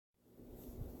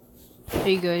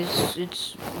Hey guys,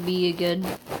 it's me again.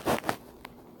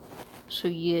 So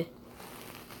yeah,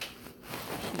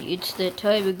 it's that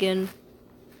time again.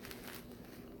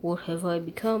 What have I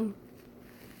become?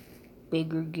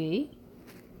 Bigger gay?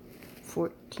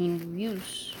 14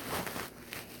 views.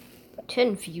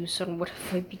 10 views on what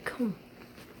have I become?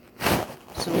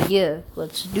 So yeah,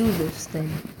 let's do this then.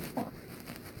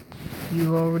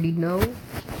 You already know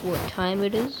what time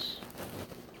it is.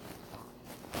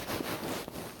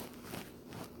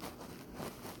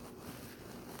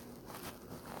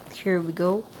 Here we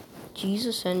go.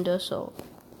 Jesus and us all.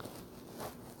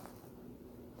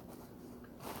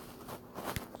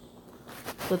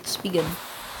 Let's begin.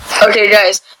 Okay,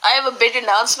 guys, I have a big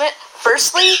announcement.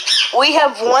 Firstly, we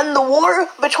have won the war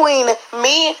between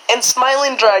me and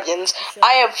Smiling Dragons.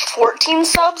 I have 14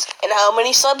 subs, and how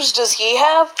many subs does he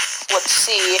have? Let's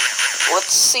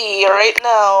see right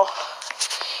now.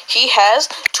 He has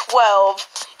 12.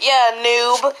 Yeah,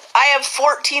 noob. I have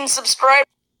 14 subscribers.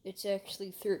 It's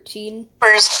actually 13.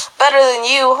 Better than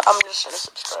you. I'm just gonna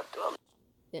subscribe to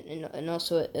him. And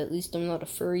also, at least I'm not a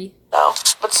furry. No,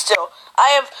 but still,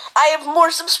 I have more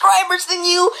subscribers than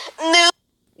you, noob.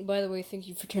 By the way, thank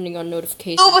you for turning on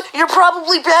notifications. Noob, you're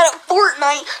probably bad at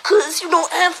Fortnite because you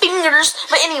don't have fingers.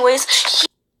 But anyways,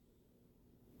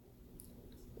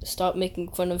 Stop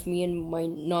making fun of me and my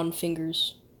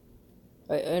non-fingers.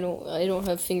 I don't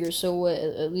have fingers, so what?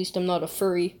 At least I'm not a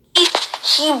furry.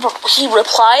 he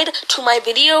replied to my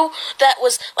video that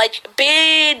was like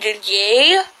big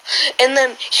gay, and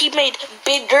then he made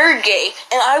bigger gay,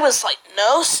 and I was like,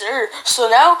 no sir. So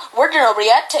now we're gonna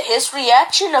react to his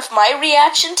reaction of my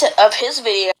reaction of his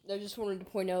video. I just wanted to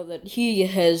point out that he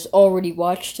has already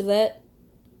watched that,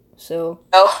 so.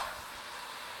 Oh,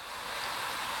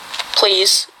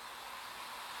 please,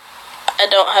 I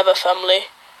don't have a family.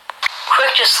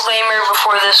 Quick disclaimer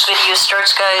before this video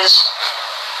starts, guys.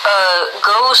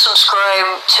 Go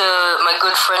subscribe to my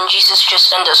good friend Jesus Just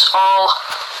Send Us All.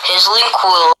 His link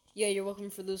will... Yeah, you're welcome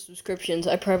for those subscriptions.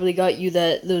 I probably got you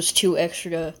those 2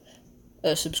 extra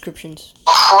subscriptions.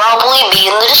 probably be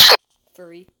in the description.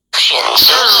 Furry. So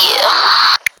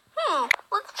yeah.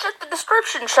 Let's check the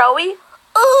description, shall we?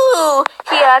 Ooh,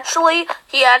 he actually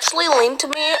linked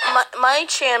me my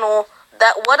channel.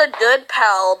 That what a good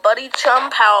pal, buddy chum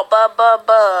pal,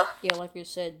 buh. Yeah, like I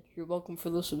said, you're welcome for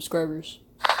those subscribers.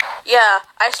 Yeah,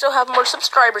 I still have more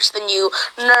subscribers than you,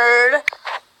 nerd.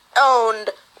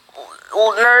 Owned.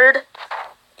 Nerd.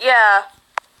 Yeah.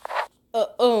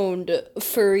 Owned,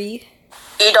 furry.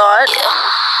 E-dot. Yeah.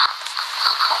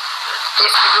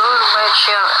 If you go to my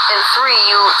channel, and three,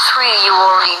 you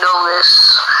already know this.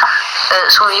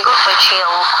 So if you go to my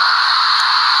channel,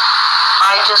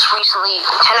 I just recently,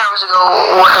 10 hours ago,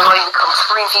 what has already become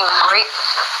 3 views, right?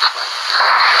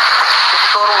 If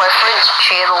you go to my friend's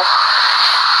channel,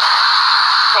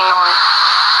 hang on.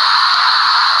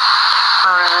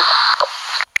 Where is it?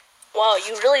 Wow,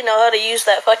 you really know how to use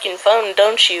that fucking phone,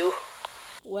 don't you?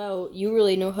 Wow, you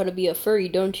really know how to be a furry,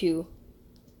 don't you?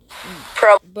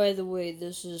 By the way,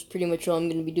 this is pretty much all I'm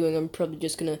going to be doing. I'm probably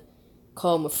just going to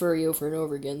call him a furry over and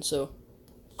over again, so.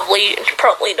 You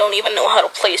probably don't even know how to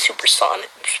play Super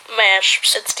Sonic Smash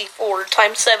 64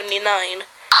 times 79.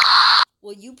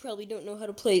 Well, you probably don't know how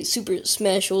to play Super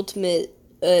Smash Ultimate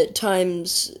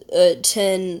times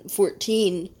 10,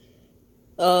 14.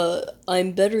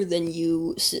 I'm better than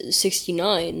you,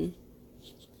 69.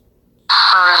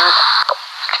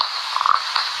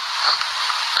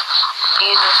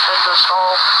 Jesus fed us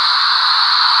all.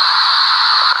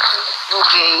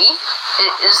 Gay?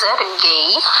 Is that a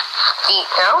gay? 8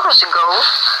 hours ago?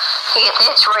 Yeah,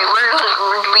 that's right, we're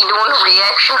going to be doing a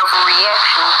reaction of a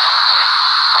reaction.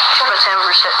 Shut up,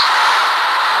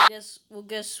 10%.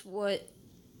 Guess what?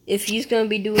 If he's gonna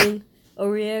be doing a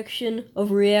reaction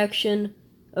of reaction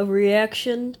of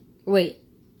reaction... Wait.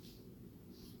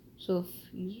 So,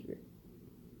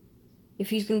 if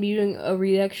he's gonna be doing a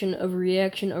reaction of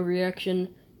reaction of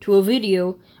reaction to a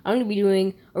video, I'm gonna be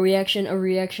doing a reaction of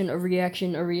reaction of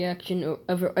reaction of reaction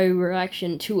of a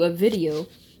reaction to a video,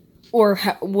 or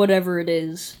whatever it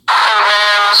is.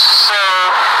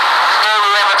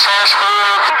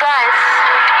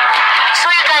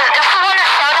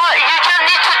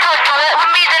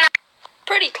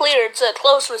 Pretty clear it's a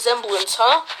close resemblance,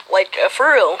 huh? Like,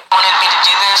 for real. Wanted me to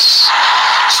do this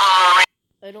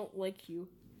I don't like you.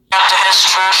 after his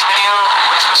trash video,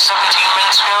 which was 17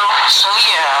 minutes ago, so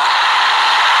yeah.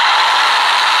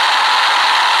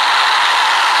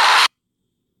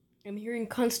 I'm hearing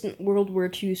constant World War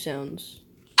II sounds.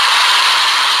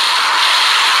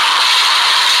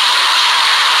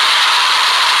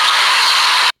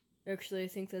 Actually, I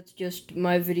think that's just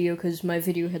my video, because my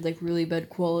video had, like, really bad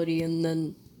quality, and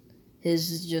then his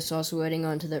is just also adding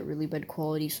on to that really bad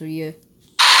quality, so yeah.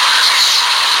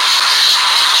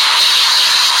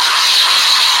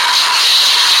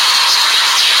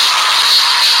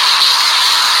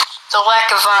 The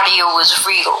lack of audio was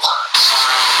real.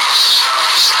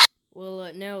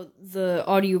 Well, now the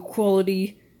audio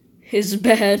quality is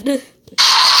bad.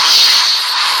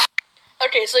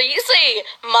 Okay, so you say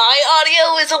my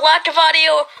audio is a lack of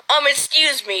audio?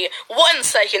 Excuse me. 1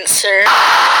 second, sir.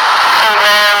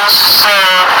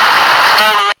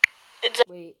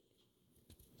 Wait.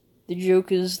 The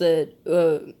joke is that,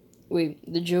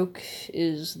 the joke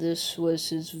is this was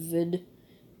his vid,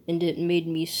 and it made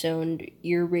me sound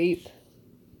ear rape.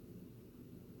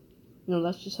 No,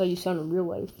 that's just how you sound in real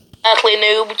life. Exactly,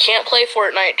 noob. Can't play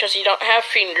Fortnite because you don't have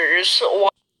fingers.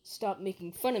 Stop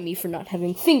making fun of me for not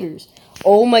having fingers.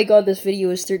 Oh my god, this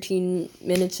video is 13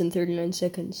 minutes and 39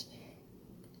 seconds.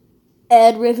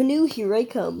 Ad revenue, here I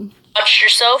come. Touch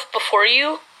yourself before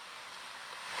you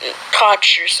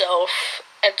touch yourself.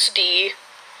 XD.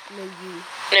 No, you.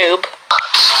 Noob.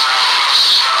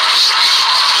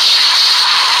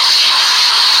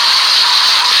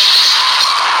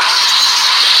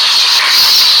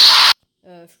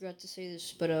 I forgot to say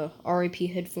this, but RIP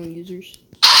headphone users.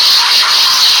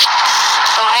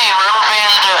 Oh hey, rubber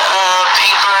band,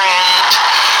 paper, and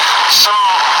some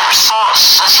sauce.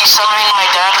 Is he summoning my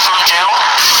dad from jail?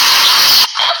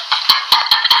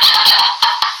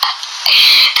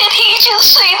 Did he just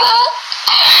say that?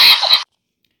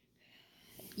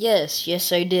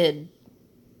 Yes, I did.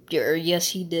 Or yes,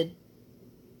 he did.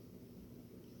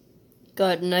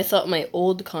 God, and I thought my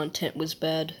old content was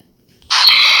bad.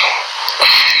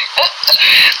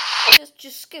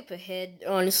 Just skip ahead,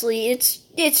 honestly.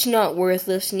 It's not worth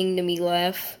listening to me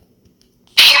laugh.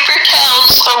 Paper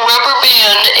towels, a rubber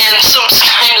band, and some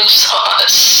kind of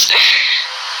sauce.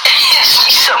 Is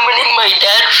he summoning my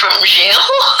dad from jail?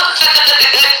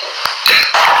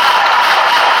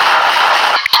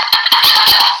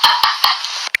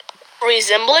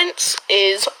 Resemblance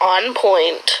is on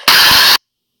point.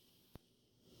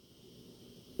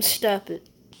 Stop it.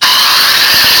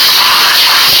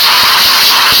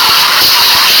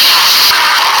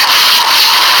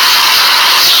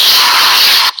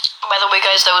 By the way,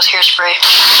 guys, that was hairspray.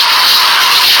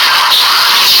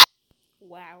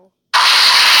 Wow.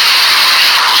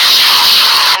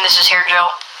 And this is hair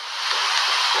gel.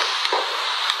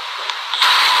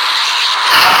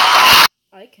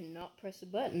 I cannot press a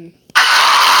button.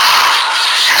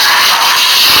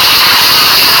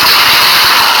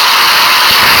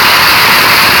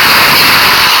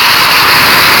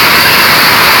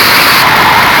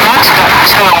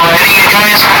 So, do you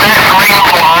guys know that green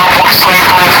blob looks like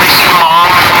my freaking mom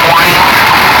in the morning?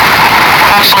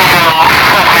 Actually, no.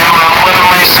 What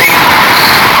am I saying?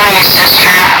 My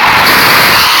sister.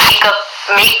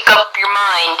 Make up your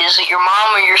mind. Is it your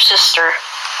mom or your sister?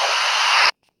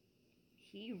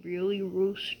 He really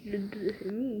roasted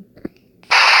me.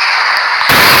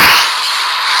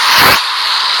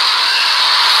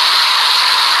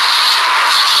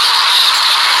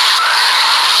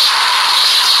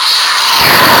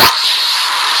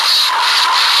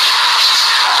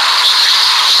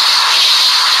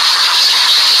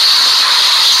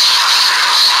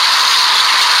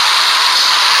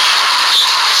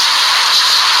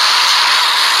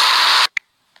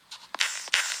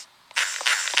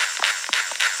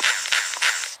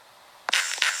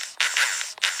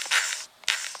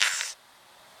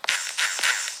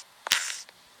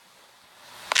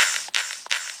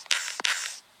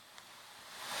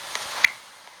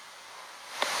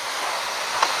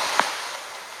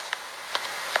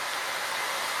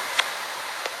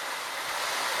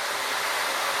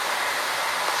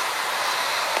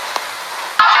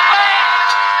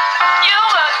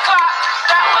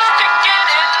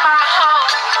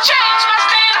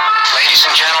 Ladies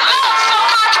and gentlemen.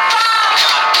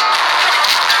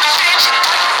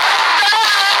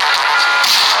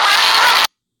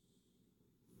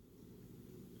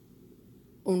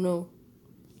 Oh no.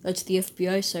 That's the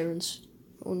FBI sirens.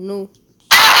 Oh no.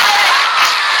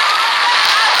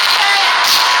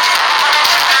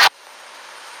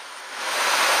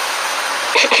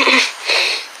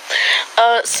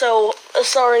 So,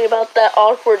 sorry about that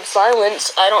awkward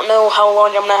silence. I don't know how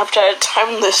long I'm gonna have to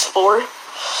time this for.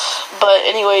 But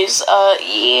anyways,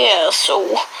 yeah,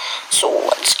 so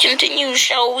let's continue,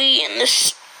 shall we, in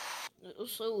this...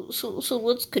 So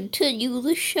let's continue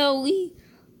this, shall we?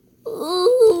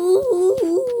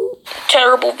 Ooh.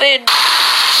 Terrible vid.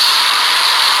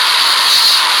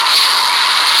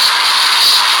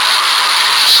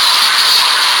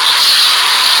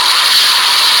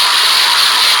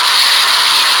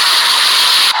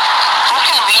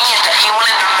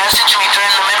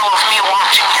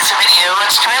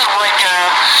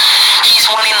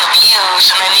 wanting the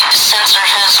views, and I need to censor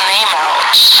his name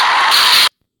out.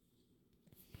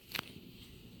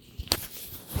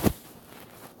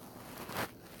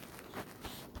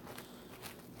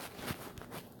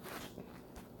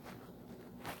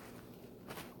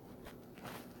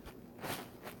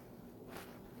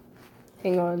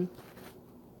 Hang on.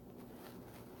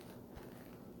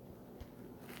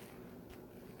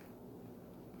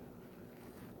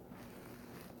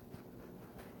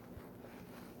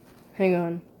 Hang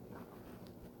on.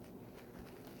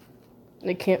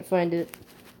 I can't find it.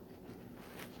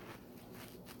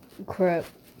 Crap.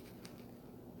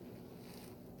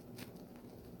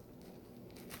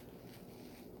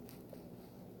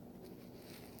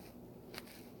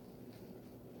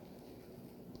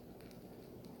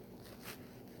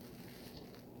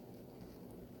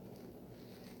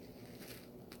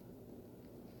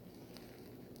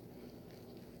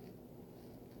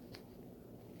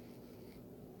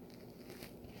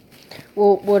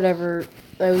 Well, whatever.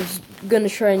 I was gonna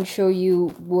try and show you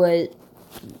what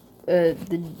the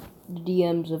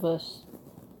DMs of us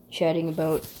chatting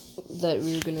about that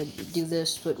we were gonna do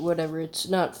this, but whatever. It's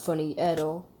not funny at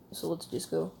all. So let's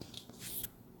just go.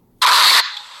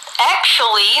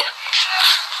 Actually,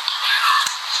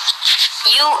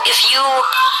 if you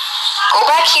go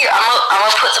back here, I'm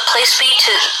gonna put the play speed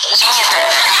to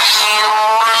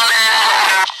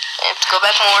go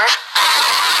back more.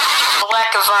 The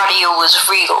lack of audio was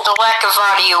real. The lack of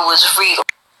audio was real.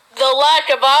 The lack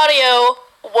of audio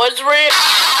was real.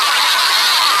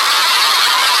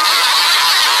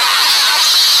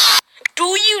 Do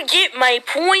you get my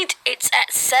point? It's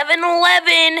at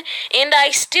 7-Eleven, and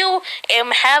I still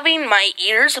am having my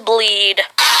ears bleed.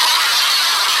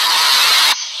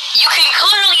 You can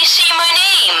clearly see my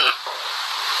name.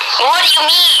 What do you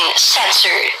mean,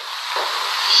 censored?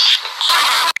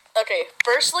 Okay,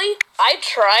 firstly, I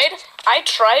tried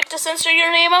to censor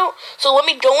your name out, so let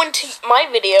me go into my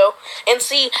video and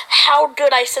see how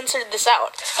good I censored this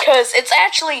out. Because it's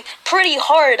actually pretty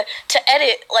hard to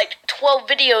edit, like, 12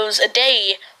 videos a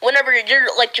day whenever your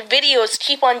videos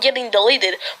keep on getting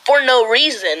deleted for no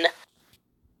reason.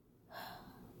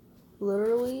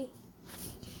 Literally,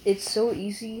 it's so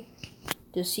easy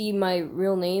to see my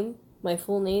real name, my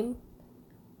full name,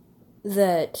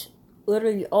 that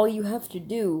literally all you have to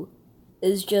do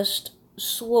is just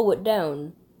slow it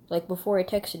down. Like before I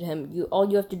texted him, all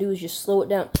you have to do is just slow it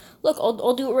down. Look,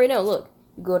 I'll do it right now. Look,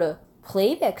 you go to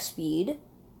playback speed,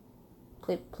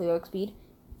 playback speed,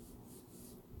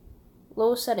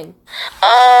 lowest setting.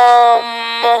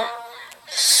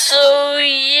 So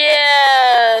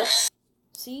yes.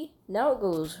 See, now it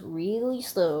goes really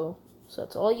slow. So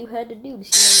that's all you had to do to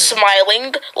see my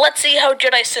name. Smiling, let's see how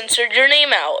good I censored your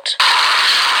name out.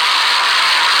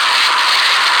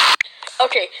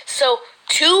 Okay, so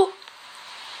to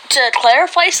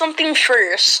clarify something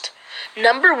first,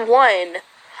 number one,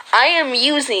 I am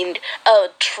using a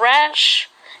trash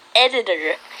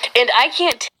editor, and I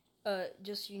can't...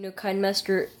 Just, Kind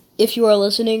Master, if you are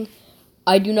listening,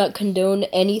 I do not condone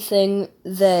anything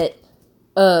that,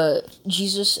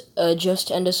 Jesus, Just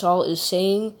End Us All is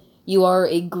saying. You are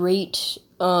a great,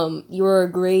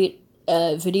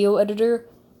 video editor,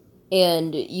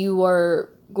 and you are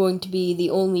going to be the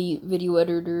only video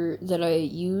editor that I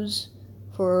use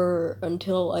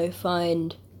until I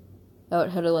find out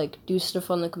how to, do stuff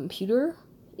on the computer,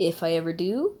 if I ever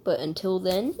do, but until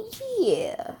then,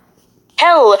 yeah.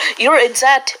 Hell, your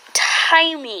exact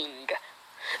timing.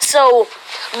 So,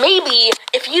 maybe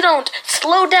if you don't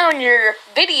slow down your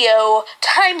video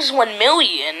times 1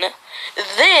 million,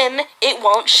 then it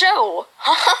won't show.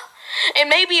 And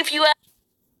maybe if you...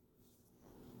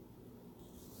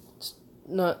 It's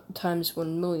not times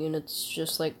 1 million, it's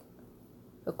just a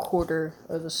quarter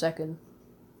of a second.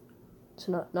 It's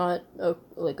not a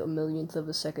millionth of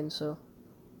a second, so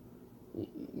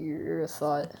you're a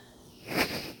thought.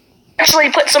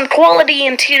 Actually put some quality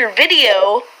into your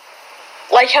video,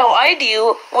 like how I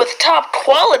do with top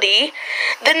quality,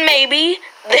 then maybe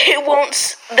they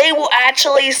will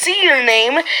actually see your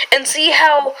name and see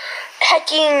how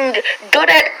hecking good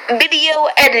at video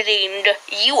editing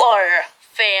you are,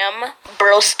 fam.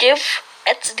 Broskiff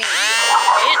XD.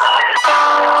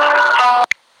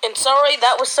 And sorry,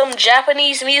 that was some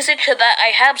Japanese music that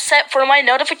I have set for my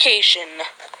notification.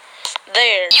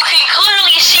 There. You can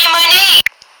clearly see my name.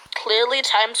 Clearly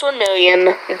times 1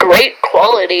 million. Great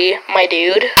quality, my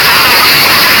dude.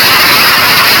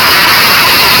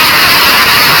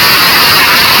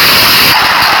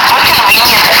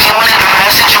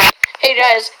 Hey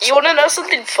guys, you want to know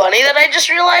something funny that I just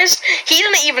realized? He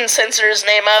didn't even censor his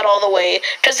name out all the way.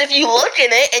 Because if you look in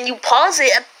it and you pause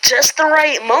it at just the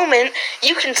right moment,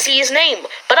 you can see his name.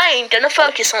 But I ain't gonna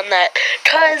focus on that.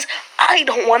 Because I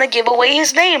don't want to give away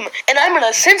his name. And I'm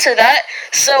gonna censor that.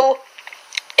 So,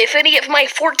 if any of my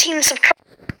 14 subscribers...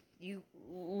 You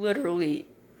literally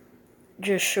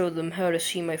just showed them how to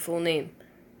see my full name.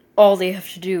 All they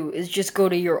have to do is just go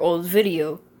to your old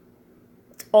video.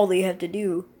 That's all they have to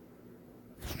do.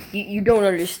 You don't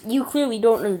understand. You clearly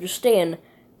don't understand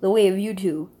the way of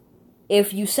YouTube.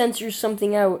 If you censor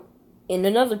something out in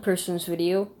another person's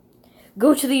video,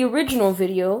 go to the original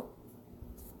video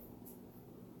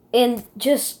and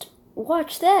just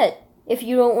watch that. If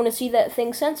you don't want to see that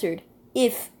thing censored,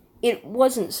 if it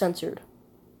wasn't censored,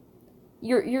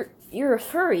 you're a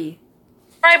furry.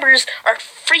 Subscribers are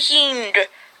freaking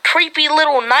creepy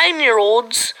little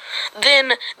 9-year-olds,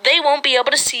 then they won't be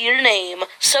able to see your name.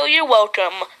 So you're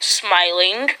welcome,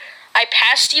 Smiling. I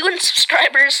passed you in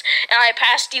subscribers, and I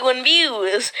passed you in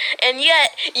views, and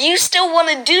yet you still want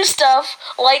to do stuff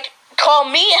like call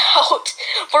me out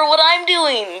for what I'm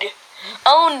doing.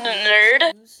 Oh,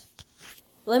 nerd.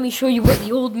 Let me show you what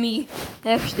the old me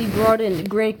actually brought in.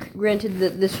 Granted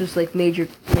that this was like major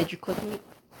clickbait.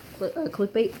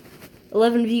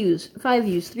 11 views, 5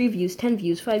 views, 3 views, 10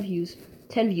 views, 5 views,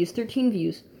 10 views, 13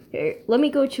 views. Here, let me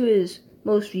go to his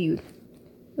most viewed.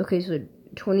 Okay, so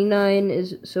 29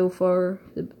 is so far.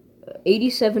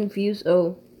 87 views.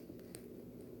 Oh.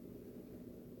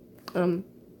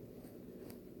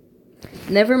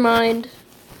 Never mind.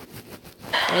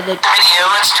 Video,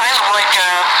 it's kind of like,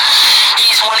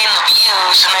 he's wanting the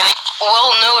views, and then,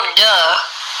 well, no, duh.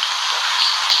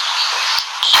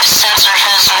 Censor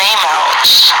his name out.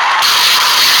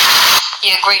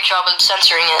 Yeah, great job of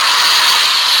censoring it.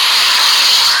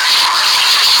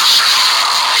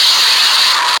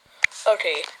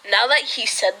 Okay, now that he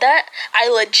said that, I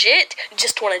legit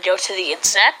just want to go to the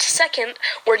exact second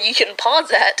where you can pause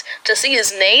that to see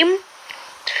his name.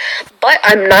 But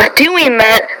I'm not doing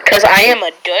that because I am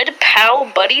a good pal,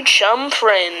 buddy, chum,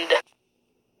 friend.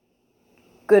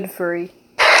 Good furry.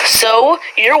 So,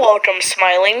 you're welcome,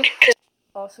 Smiling.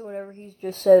 Also, whenever he's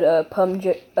just said,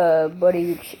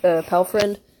 buddy, pal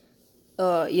friend,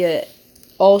 yeah,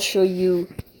 I'll show you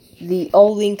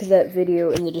I'll link that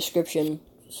video in the description,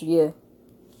 so yeah.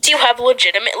 You have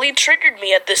legitimately triggered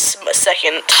me at this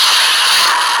second.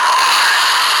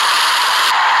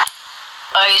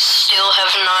 I still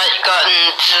have not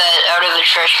gotten that out of the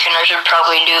trash can. I should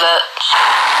probably do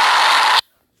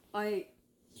that.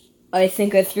 I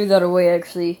think I threw that away,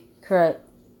 actually. Crap.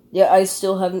 Yeah, I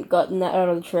still haven't gotten that out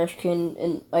of the trash can,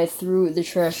 and I threw the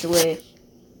trash away,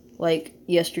 like,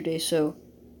 yesterday, so.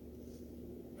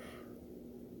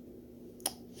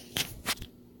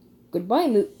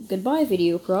 Goodbye,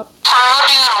 video prop. Oh,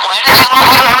 dude, why did you want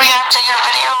to react to your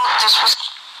video? This was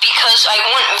because I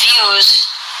want views,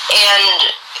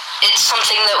 and it's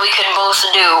something that we can both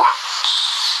do.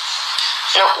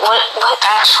 No, what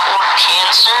actual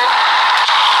cancer?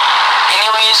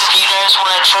 Anyways, if you guys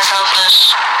want to check out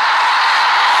this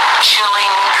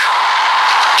chilling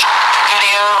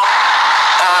video,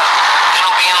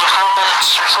 it'll be in the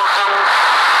comments or something.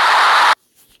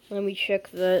 Let me check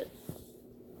that.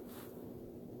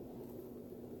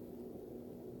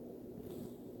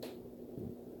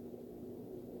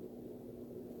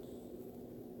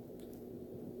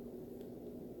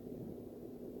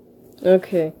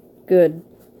 Okay, good.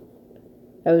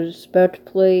 I was about to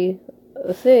play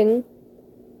a thing.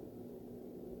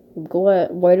 I'm glad.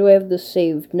 Why do I have this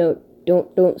saved? No,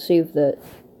 don't save that.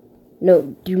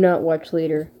 No, do not watch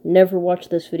later. Never watch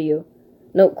this video.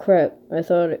 No, crap. I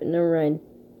thought it. Never mind.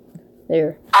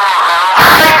 There.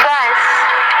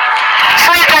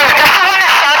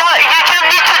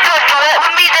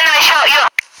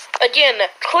 Again,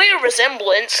 clear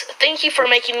resemblance. Thank you for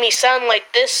making me sound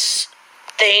like this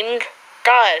thing.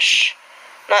 Gosh.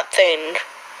 Not thing.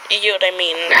 You know what I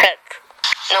mean. Heck.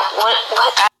 No, what?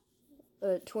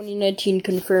 2019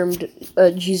 confirmed,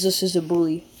 Jesus is a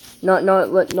bully. Not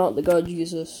the God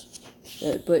Jesus.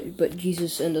 But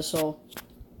Jesus and us all.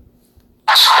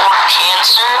 For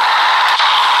cancer?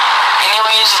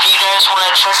 Anyways, if you guys want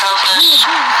to check out this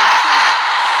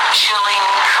chilling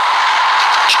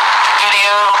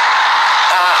video,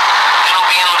 it'll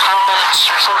be in the comments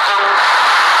or something.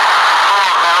 I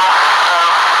don't know.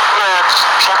 Yeah, just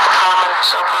check the comments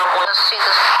out probably. Let's see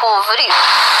this whole video.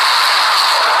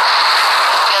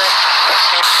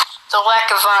 The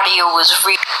lack of audio was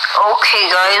real.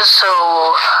 Okay, guys, so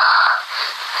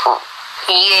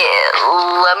yeah,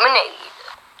 lemonade.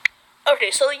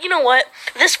 Okay, so you know what?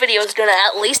 This video is gonna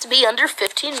at least be under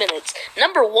 15 minutes.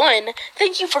 Number one,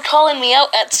 thank you for calling me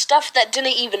out at stuff that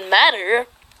didn't even matter.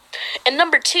 And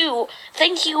number two,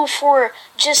 thank you for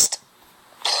just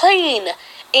plain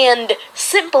and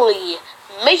simply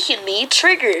making me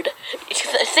triggered.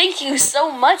 Thank you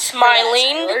so much,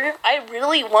 Mylene. I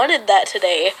really wanted that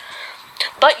today.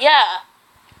 But yeah,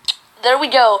 there we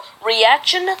go.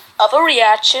 Reaction of a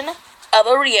reaction of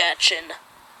a reaction.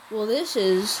 Well, this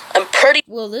is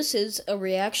a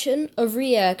reaction of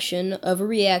reaction of a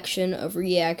reaction of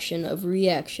reaction of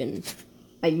reaction.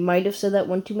 I might have said that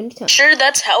one too many times. Sure,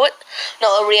 that's how it...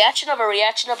 No, a reaction of a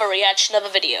reaction of a reaction of a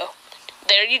video.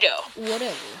 There you go.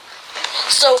 Whatever.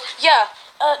 So, yeah,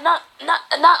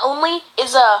 not only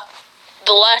is,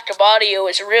 the lack of audio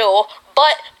is real,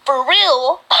 but for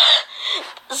real,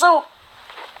 so,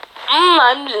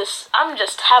 I'm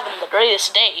just having the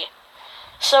greatest day.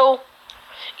 So,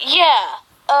 yeah,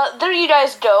 there you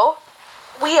guys go.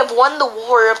 We have won the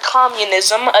war of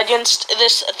communism against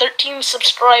this 13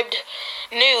 subscribed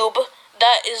noob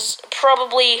that is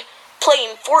probably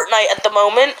playing Fortnite at the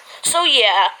moment. So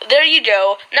yeah, there you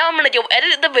go. Now I'm gonna go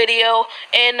edit the video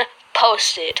and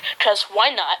post it, cause why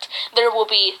not? There will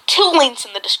be 2 links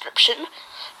in the description,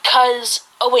 cause,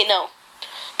 oh wait, no.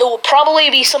 There will probably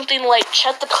be something like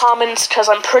check the comments, cause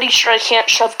I'm pretty sure I can't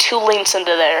shove 2 links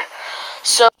into there.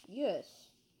 So,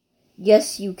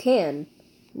 Yes, you can.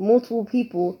 Multiple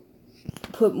people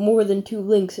put more than 2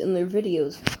 links in their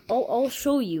videos. I'll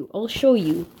show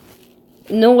you.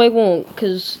 No, I won't,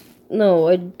 cause, no,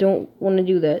 I don't want to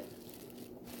do that.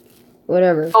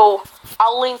 Whatever. Oh,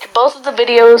 I'll link both of the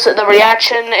videos, the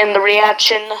reaction and the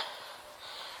reaction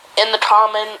in the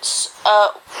comments.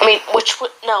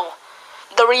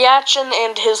 The reaction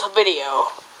and his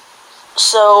video.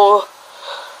 So,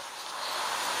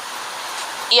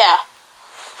 yeah.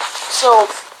 So,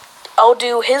 I'll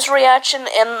do his reaction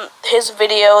and his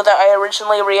video that I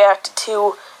originally reacted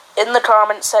to in the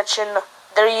comment section.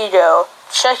 There you go.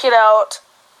 Check it out.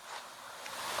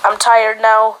 I'm tired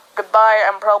now. Goodbye.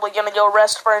 I'm probably gonna go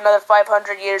rest for another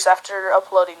 500 years after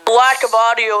uploading this. Lack of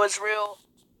audio is real.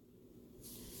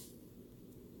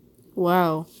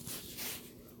 Wow.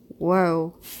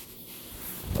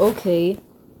 Okay.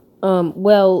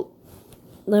 Well,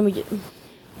 let me just...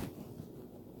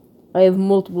 I have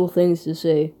multiple things to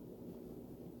say.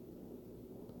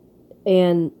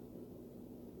 And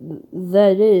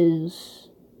that is...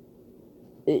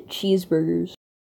 cheeseburgers.